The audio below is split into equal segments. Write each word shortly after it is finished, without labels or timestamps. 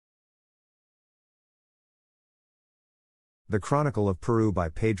The Chronicle of Peru by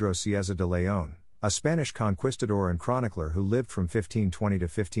Pedro Cieza de León, a Spanish conquistador and chronicler who lived from 1520 to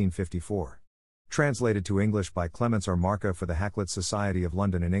 1554. Translated to English by Clements R. Markham for the Hakluyt Society of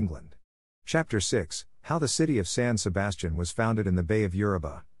London in England. Chapter 6, How the city of San Sebastian was founded in the Bay of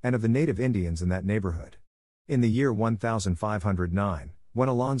Urubá, and of the native Indians in that neighborhood. In the year 1509, when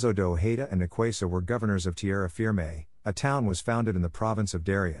Alonso de Ojeda and Nicuesa were governors of Tierra Firme, a town was founded in the province of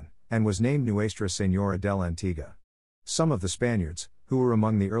Darien, and was named Nuestra Señora del Antigua. Some of the Spaniards, who were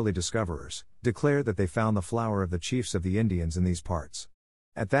among the early discoverers, declared that they found the flower of the chiefs of the Indians in these parts.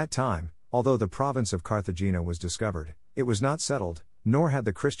 At that time, although the province of Carthagena was discovered, it was not settled, nor had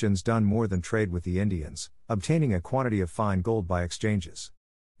the Christians done more than trade with the Indians, obtaining a quantity of fine gold by exchanges.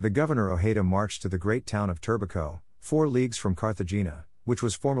 The governor Ojeda marched to the great town of Turbaco, 4 leagues from Carthagena, which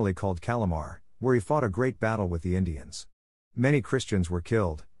was formerly called Calamar, where he fought a great battle with the Indians. Many Christians were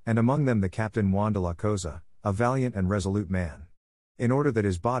killed, and among them the captain Juan de la Cosa, a valiant and resolute man. In order that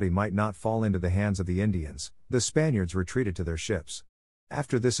his body might not fall into the hands of the Indians, the Spaniards retreated to their ships.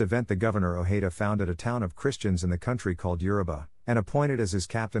 After this event, the governor Ojeda founded a town of Christians in the country called Urubá, and appointed as his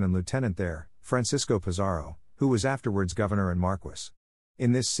captain and lieutenant there, Francisco Pizarro, who was afterwards governor and marquis.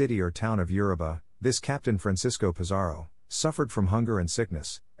 In this city or town of Urubá, this captain Francisco Pizarro suffered from hunger and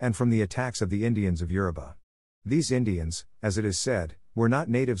sickness, and from the attacks of the Indians of Urubá. These Indians, as it is said, were not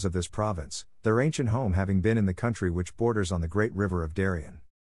natives of this province, their ancient home having been in the country which borders on the great river of Darien.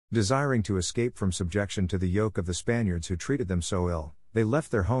 Desiring to escape from subjection to the yoke of the Spaniards who treated them so ill, they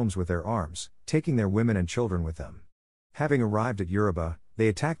left their homes with their arms, taking their women and children with them. Having arrived at Urubá, they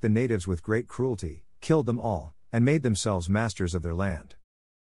attacked the natives with great cruelty, killed them all, and made themselves masters of their land.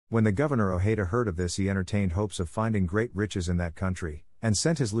 When the governor Ojeda heard of this, he entertained hopes of finding great riches in that country, and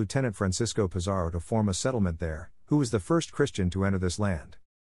sent his lieutenant Francisco Pizarro to form a settlement there, who was the first Christian to enter this land.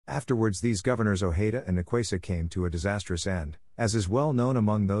 Afterwards these governors Ojeda and Nicuesa came to a disastrous end, as is well known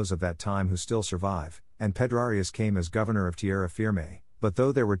among those of that time who still survive, and Pedrarias came as governor of Tierra Firme, but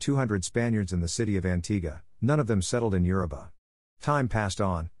though there were 200 Spaniards in the city of Antigua, none of them settled in Urubá. Time passed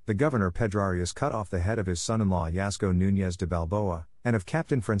on, the governor Pedrarias cut off the head of his son-in-law Yasco Núñez de Balboa, and of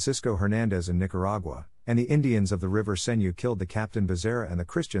Captain Francisco Hernandez in Nicaragua, and the Indians of the river Senu killed the Captain Becerra and the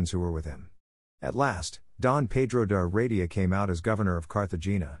Christians who were with him. At last, Don Pedro de Heredia came out as governor of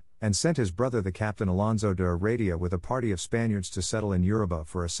Carthagena, and sent his brother the Captain Alonso de Heredia with a party of Spaniards to settle in Urubá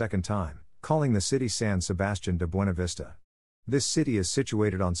for a second time, calling the city San Sebastian de Buenavista. This city is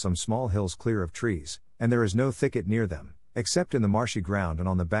situated on some small hills clear of trees, and there is no thicket near them, except in the marshy ground and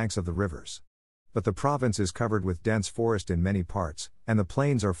on the banks of the rivers. But the province is covered with dense forest in many parts, and the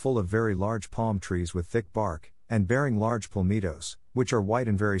plains are full of very large palm trees with thick bark, and bearing large palmitos, which are white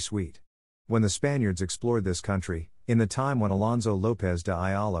and very sweet. When the Spaniards explored this country, in the time when Alonso López de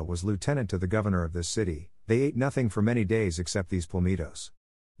Ayala was lieutenant to the governor of this city, they ate nothing for many days except these palmitos.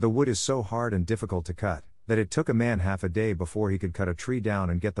 The wood is so hard and difficult to cut, that it took a man half a day before he could cut a tree down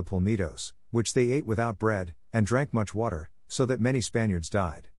and get the palmitos, which they ate without bread, and drank much water, so that many Spaniards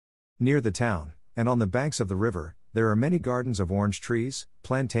died. Near the town, and on the banks of the river, there are many gardens of orange trees,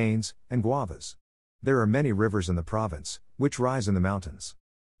 plantains, and guavas. There are many rivers in the province, which rise in the mountains.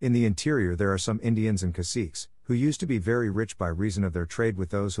 In the interior there are some Indians and caciques, who used to be very rich by reason of their trade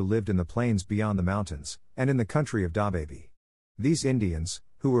with those who lived in the plains beyond the mountains, and in the country of Dababy. These Indians,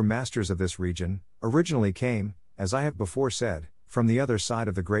 who were masters of this region, originally came, as I have before said, from the other side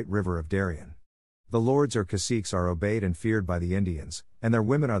of the great river of Darien. The lords or caciques are obeyed and feared by the Indians, and their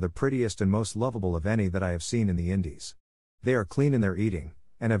women are the prettiest and most lovable of any that I have seen in the Indies. They are clean in their eating,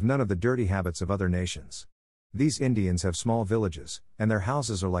 and have none of the dirty habits of other nations. These Indians have small villages, and their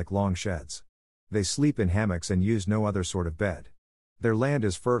houses are like long sheds. They sleep in hammocks and use no other sort of bed. Their land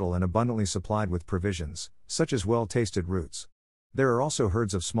is fertile and abundantly supplied with provisions, such as well-tasted roots. There are also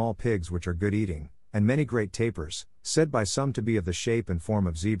herds of small pigs which are good eating, and many great tapirs, said by some to be of the shape and form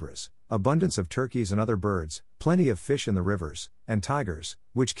of zebras, abundance of turkeys and other birds, plenty of fish in the rivers, and tigers,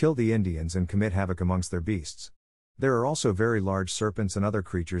 which kill the Indians and commit havoc amongst their beasts. There are also very large serpents and other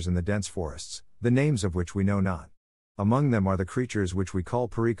creatures in the dense forests, the names of which we know not. Among them are the creatures which we call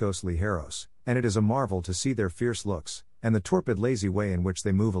pericos ligeros, and it is a marvel to see their fierce looks, and the torpid lazy way in which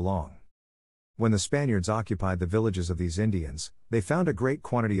they move along. When the Spaniards occupied the villages of these Indians, they found a great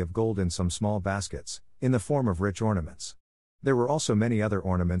quantity of gold in some small baskets, in the form of rich ornaments. There were also many other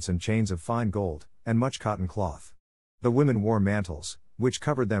ornaments and chains of fine gold, and much cotton cloth. The women wore mantles, which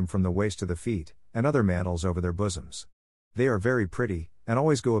covered them from the waist to the feet, and other mantles over their bosoms. They are very pretty, and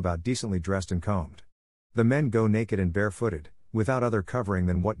always go about decently dressed and combed. The men go naked and barefooted, without other covering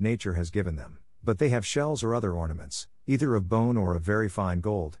than what nature has given them, but they have shells or other ornaments, either of bone or of very fine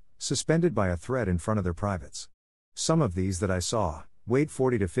gold, suspended by a thread in front of their privates. Some of these that I saw weighed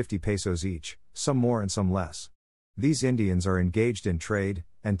 40 to 50 pesos each, some more and some less. These Indians are engaged in trade,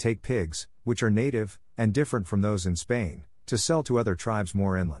 and take pigs, which are native, and different from those in Spain, to sell to other tribes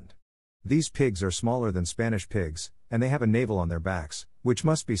more inland. These pigs are smaller than Spanish pigs, and they have a navel on their backs, which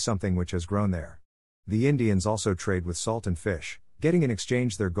must be something which has grown there. The Indians also trade with salt and fish, getting in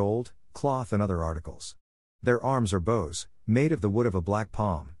exchange their gold, cloth and other articles. Their arms are bows, made of the wood of a black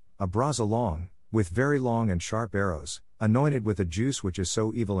palm, a braza long, with very long and sharp arrows, anointed with a juice which is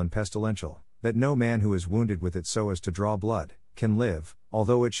so evil and pestilential, that no man who is wounded with it so as to draw blood, can live,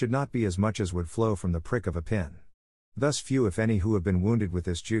 although it should not be as much as would flow from the prick of a pin. Thus few if any who have been wounded with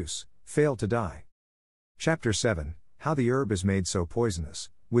this juice, fail to die. Chapter 7, How the herb is made so poisonous,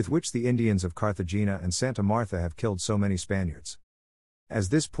 with which the Indians of Carthagena and Santa Martha have killed so many Spaniards. As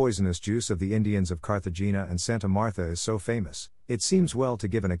this poisonous juice of the Indians of Carthagena and Santa Martha is so famous, it seems well to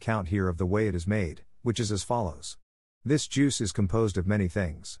give an account here of the way it is made, which is as follows. This juice is composed of many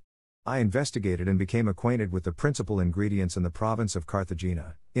things. I investigated and became acquainted with the principal ingredients in the province of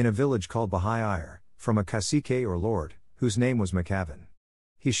Carthagena, in a village called Bahia, from a cacique or lord, whose name was Magellan.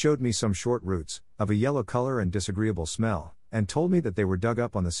 He showed me some short roots, of a yellow color and disagreeable smell, and told me that they were dug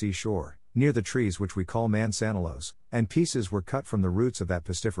up on the seashore, near the trees which we call manzanalos, and pieces were cut from the roots of that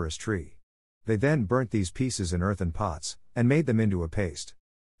pestiferous tree. They then burnt these pieces in earthen pots, and made them into a paste.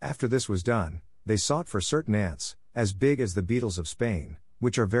 After this was done, they sought for certain ants, as big as the beetles of Spain,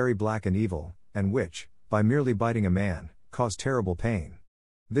 which are very black and evil, and which, by merely biting a man, cause terrible pain.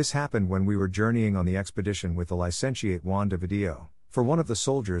 This happened when we were journeying on the expedition with the licentiate Juan de Video, for one of the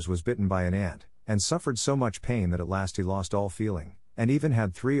soldiers was bitten by an ant, and suffered so much pain that at last he lost all feeling, and even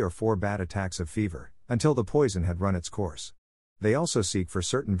had 3 or 4 bad attacks of fever, until the poison had run its course. They also seek for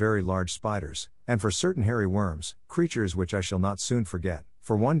certain very large spiders, and for certain hairy worms, creatures which I shall not soon forget,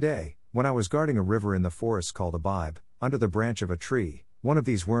 for one day, when I was guarding a river in the forest called Abibe, under the branch of a tree, one of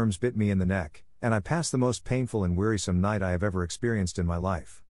these worms bit me in the neck, and I passed the most painful and wearisome night I have ever experienced in my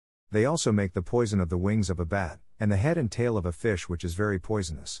life. They also make the poison of the wings of a bat, and the head and tail of a fish which is very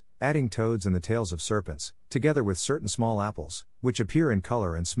poisonous, adding toads and the tails of serpents, together with certain small apples, which appear in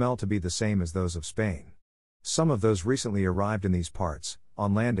color and smell to be the same as those of Spain. Some of those recently arrived in these parts,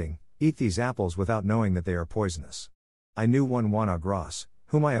 on landing, eat these apples without knowing that they are poisonous. I knew one Juan Agras,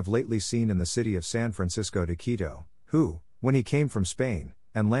 whom I have lately seen in the city of San Francisco de Quito, who, when he came from Spain,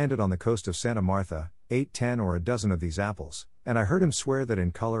 and landed on the coast of Santa Martha, ate 10 or a dozen of these apples, and I heard him swear that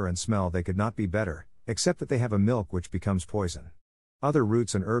in color and smell they could not be better, except that they have a milk which becomes poison. Other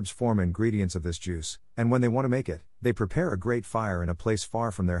roots and herbs form ingredients of this juice, and when they want to make it, they prepare a great fire in a place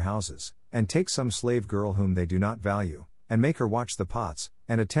far from their houses, and take some slave girl whom they do not value, and make her watch the pots,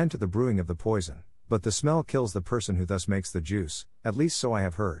 and attend to the brewing of the poison, but the smell kills the person who thus makes the juice, at least so I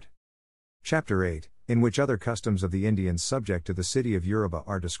have heard. Chapter 8, in which other customs of the Indians subject to the city of Yoruba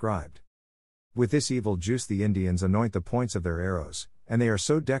are described. With this evil juice the Indians anoint the points of their arrows, and they are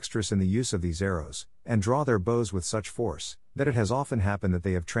so dexterous in the use of these arrows, and draw their bows with such force, that it has often happened that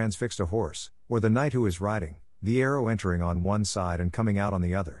they have transfixed a horse, or the knight who is riding, the arrow entering on one side and coming out on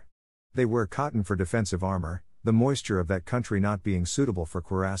the other. They wear cotton for defensive armor, the moisture of that country not being suitable for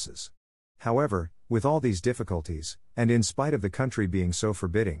cuirasses. However, with all these difficulties, and in spite of the country being so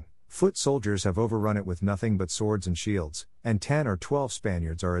forbidding, foot soldiers have overrun it with nothing but swords and shields, and 10 or 12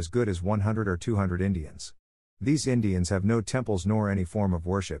 Spaniards are as good as 100 or 200 Indians. These Indians have no temples nor any form of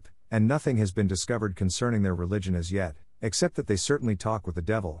worship, and nothing has been discovered concerning their religion as yet, except that they certainly talk with the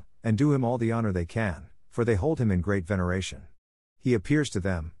devil, and do him all the honor they can, for they hold him in great veneration. He appears to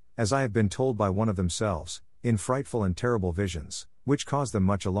them, as I have been told by one of themselves, in frightful and terrible visions, which cause them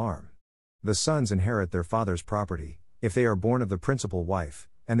much alarm. The sons inherit their father's property, if they are born of the principal wife,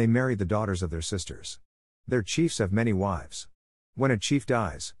 and they marry the daughters of their sisters. Their chiefs have many wives. When a chief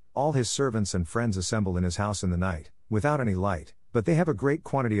dies, all his servants and friends assemble in his house in the night, without any light, but they have a great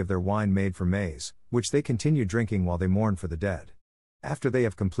quantity of their wine made from maize, which they continue drinking while they mourn for the dead. After they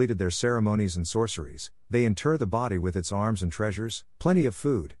have completed their ceremonies and sorceries, they inter the body with its arms and treasures, plenty of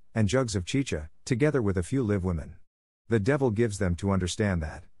food, and jugs of chicha, together with a few live women. The devil gives them to understand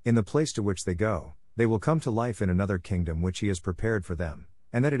that, in the place to which they go, they will come to life in another kingdom which he has prepared for them,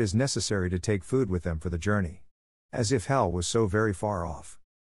 and that it is necessary to take food with them for the journey. As if hell was so very far off.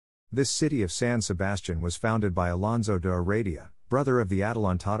 This city of San Sebastian was founded by Alonso de Heredia, brother of the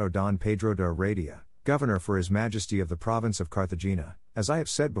Adelantado Don Pedro de Heredia, governor for His Majesty of the province of Carthagena, as I have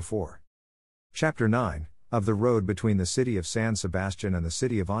said before. Chapter 9, of the road between the city of San Sebastian and the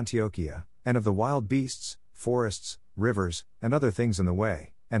city of Antioquia, and of the wild beasts, forests, rivers, and other things in the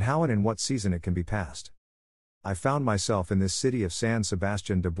way, and how and in what season it can be passed. I found myself in this city of San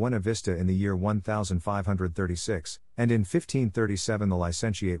Sebastian de Buenavista in the year 1536, and in 1537 the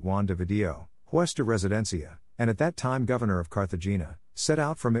licentiate Juan de Video, juez de residencia, and at that time governor of Cartagena, set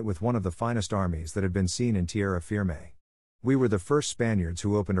out from it with one of the finest armies that had been seen in tierra firme. We were the first Spaniards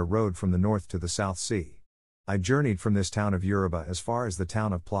who opened a road from the north to the South Sea. I journeyed from this town of Uraba as far as the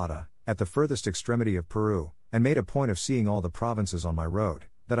town of Plata, at the furthest extremity of Peru, and made a point of seeing all the provinces on my road,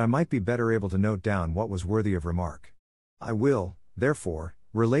 that I might be better able to note down what was worthy of remark. I will, therefore,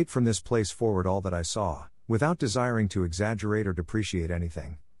 relate from this place forward all that I saw, without desiring to exaggerate or depreciate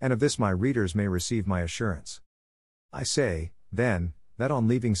anything, and of this my readers may receive my assurance. I say, then, that on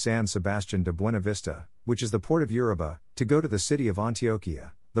leaving San Sebastian de Buenavista, which is the port of Uraba, to go to the city of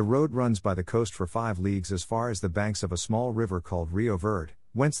Antioquia, the road runs by the coast for 5 leagues as far as the banks of a small river called Rio Verde,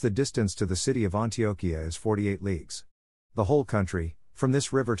 whence the distance to the city of Antioquia is 48 leagues. The whole country, from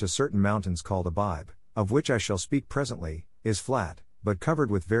this river to certain mountains called Abibe, of which I shall speak presently, is flat, but covered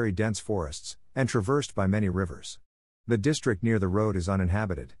with very dense forests, and traversed by many rivers. The district near the road is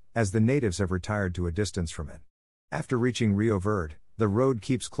uninhabited, as the natives have retired to a distance from it. After reaching Rio Verde, the road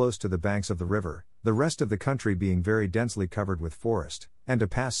keeps close to the banks of the river, the rest of the country being very densely covered with forest, and to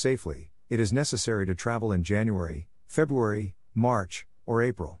pass safely, it is necessary to travel in January, February, March, or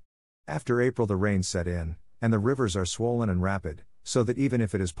April. After April the rains set in, and the rivers are swollen and rapid, so that even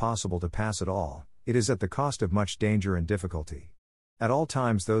if it is possible to pass at all, it is at the cost of much danger and difficulty. At all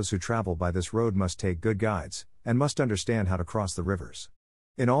times those who travel by this road must take good guides, and must understand how to cross the rivers.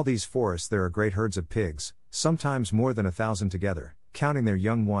 In all these forests there are great herds of pigs, sometimes more than 1,000 together, counting their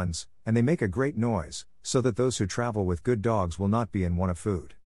young ones, and they make a great noise, so that those who travel with good dogs will not be in want of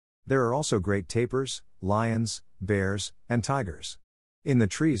food. There are also great tapirs, lions, bears, and tigers. In the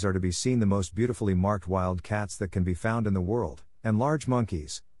trees are to be seen the most beautifully marked wild cats that can be found in the world, and large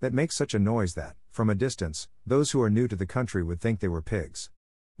monkeys, that make such a noise that, from a distance, those who are new to the country would think they were pigs.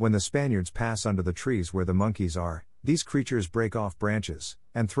 When the Spaniards pass under the trees where the monkeys are, these creatures break off branches,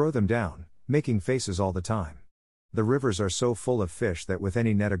 and throw them down, making faces all the time. The rivers are so full of fish that with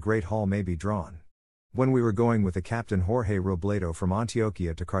any net a great haul may be drawn. When we were going with the Captain Jorge Robledo from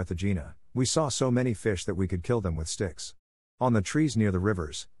Antioquia to Cartagena, we saw so many fish that we could kill them with sticks. On the trees near the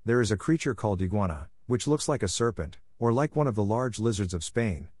rivers, there is a creature called iguana, which looks like a serpent, or like one of the large lizards of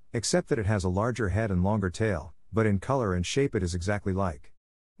Spain, except that it has a larger head and longer tail, but in color and shape it is exactly like.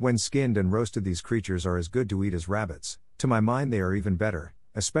 When skinned and roasted these creatures are as good to eat as rabbits, to my mind they are even better,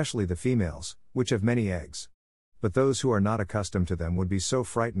 especially the females, which have many eggs. But those who are not accustomed to them would be so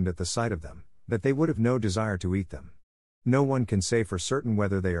frightened at the sight of them, that they would have no desire to eat them. No one can say for certain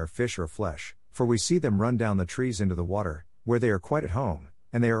whether they are fish or flesh, for we see them run down the trees into the water, where they are quite at home,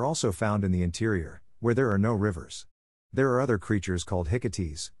 and they are also found in the interior, where there are no rivers. There are other creatures called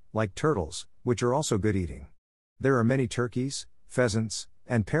hicates, like turtles, which are also good eating. There are many turkeys, pheasants,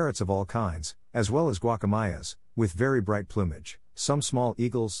 and parrots of all kinds, as well as guacamayas, with very bright plumage, some small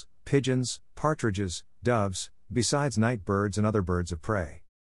eagles, pigeons, partridges, doves, besides night birds and other birds of prey.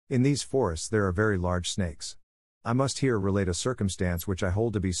 In these forests there are very large snakes. I must here relate a circumstance which I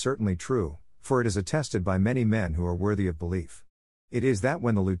hold to be certainly true, for it is attested by many men who are worthy of belief. It is that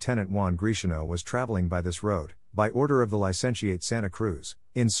when the Lieutenant Juan Greciano was traveling by this road, by order of the licentiate Santa Cruz,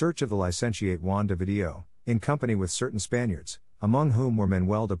 in search of the licentiate Juan de Video, in company with certain Spaniards, among whom were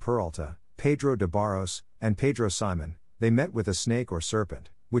Manuel de Peralta, Pedro de Barros, and Pedro Simon, they met with a snake or serpent,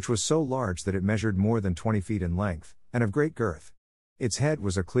 which was so large that it measured more than 20 feet in length, and of great girth. Its head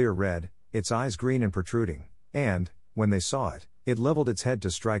was a clear red, its eyes green and protruding, and, when they saw it, it leveled its head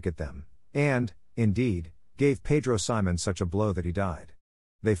to strike at them, and, indeed, gave Pedro Simon such a blow that he died.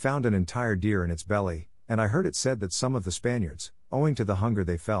 They found an entire deer in its belly, and I heard it said that some of the Spaniards, owing to the hunger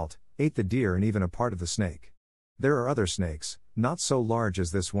they felt, ate the deer and even a part of the snake. There are other snakes, not so large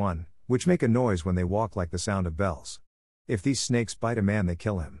as this one, which make a noise when they walk like the sound of bells. If these snakes bite a man they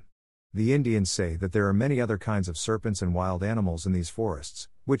kill him. The Indians say that there are many other kinds of serpents and wild animals in these forests,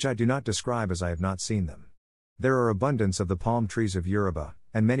 which I do not describe as I have not seen them. There are abundance of the palm trees of Uraba,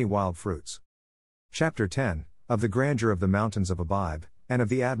 and many wild fruits. Chapter 10, of the grandeur of the mountains of Abibe, and of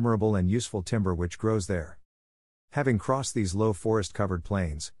the admirable and useful timber which grows there. Having crossed these low forest-covered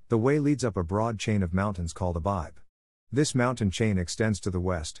plains, the way leads up a broad chain of mountains called Abibe. This mountain chain extends to the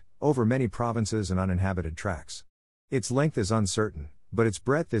west, over many provinces and uninhabited tracts. Its length is uncertain, but its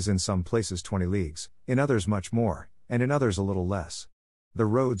breadth is in some places 20 leagues, in others much more, and in others a little less. The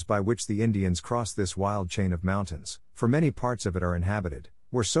roads by which the Indians crossed this wild chain of mountains, for many parts of it are inhabited,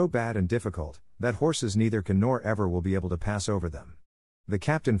 were so bad and difficult, that horses neither can nor ever will be able to pass over them. The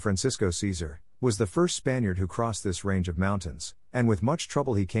Captain Francisco Caesar was the first Spaniard who crossed this range of mountains, and with much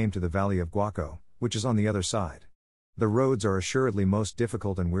trouble he came to the valley of Guaco, which is on the other side. The roads are assuredly most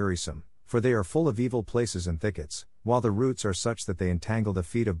difficult and wearisome, for they are full of evil places and thickets, while the routes are such that they entangle the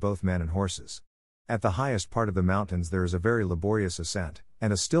feet of both men and horses. At the highest part of the mountains there is a very laborious ascent,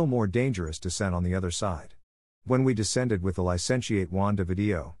 and a still more dangerous descent on the other side. When we descended with the licentiate Juan de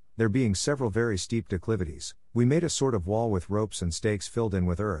Video, there being several very steep declivities, we made a sort of wall with ropes and stakes filled in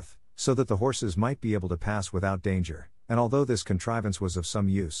with earth, so that the horses might be able to pass without danger, and although this contrivance was of some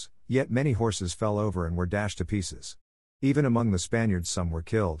use, yet many horses fell over and were dashed to pieces. Even among the Spaniards some were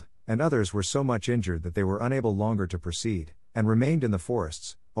killed, and others were so much injured that they were unable longer to proceed, and remained in the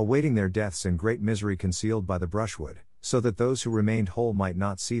forests, awaiting their deaths in great misery concealed by the brushwood, so that those who remained whole might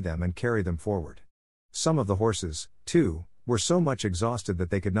not see them and carry them forward. Some of the horses, too, were so much exhausted that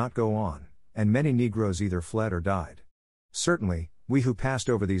they could not go on, and many Negroes either fled or died. Certainly, we who passed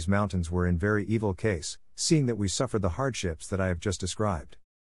over these mountains were in very evil case, seeing that we suffered the hardships that I have just described.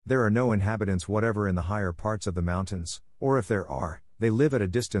 There are no inhabitants whatever in the higher parts of the mountains, or if there are, they live at a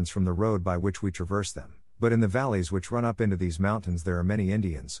distance from the road by which we traverse them, but in the valleys which run up into these mountains there are many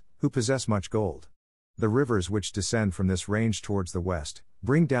Indians, who possess much gold. The rivers which descend from this range towards the west,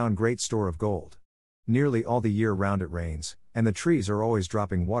 bring down great store of gold. Nearly all the year round it rains, and the trees are always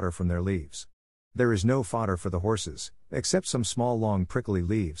dropping water from their leaves. There is no fodder for the horses, except some small long prickly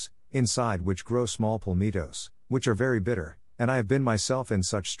leaves, inside which grow small palmitos, which are very bitter, and I have been myself in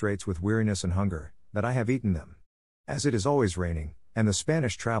such straits with weariness and hunger, that I have eaten them. As it is always raining, and the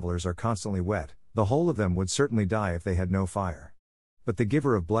Spanish travelers are constantly wet, the whole of them would certainly die if they had no fire. But the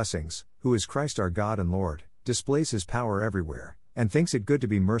giver of blessings, who is Christ our God and Lord, displays his power everywhere, and thinks it good to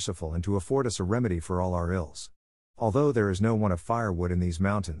be merciful and to afford us a remedy for all our ills. Although there is no want of firewood in these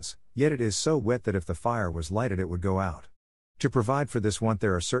mountains, yet it is so wet that if the fire was lighted it would go out. To provide for this want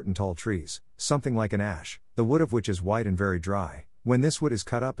there are certain tall trees, something like an ash, the wood of which is white and very dry. When this wood is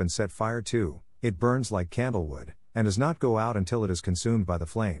cut up and set fire to, it burns like candlewood, and does not go out until it is consumed by the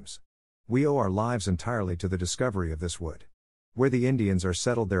flames. We owe our lives entirely to the discovery of this wood. Where the Indians are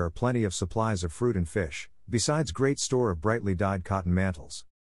settled there are plenty of supplies of fruit and fish, besides great store of brightly dyed cotton mantles.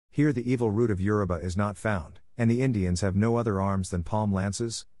 Here the evil root of Yoruba is not found, and the Indians have no other arms than palm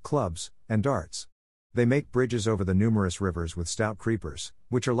lances, clubs, and darts. They make bridges over the numerous rivers with stout creepers,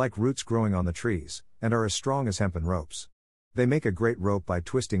 which are like roots growing on the trees, and are as strong as hempen ropes. They make a great rope by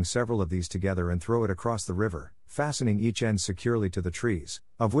twisting several of these together and throw it across the river, fastening each end securely to the trees,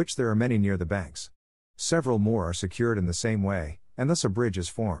 of which there are many near the banks. Several more are secured in the same way, and thus a bridge is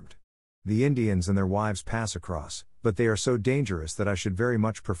formed. The Indians and their wives pass across, but they are so dangerous that I should very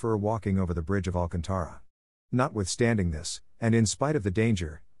much prefer walking over the bridge of Alcantara. Notwithstanding this, and in spite of the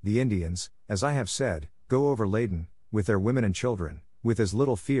danger, the Indians, as I have said, go over laden, with their women and children, with as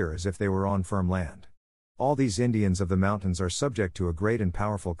little fear as if they were on firm land. All these Indians of the mountains are subject to a great and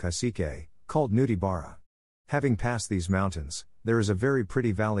powerful cacique, called Nutibara. Having passed these mountains, there is a very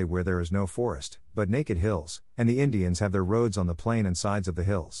pretty valley where there is no forest, but naked hills, and the Indians have their roads on the plain and sides of the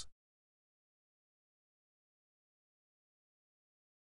hills.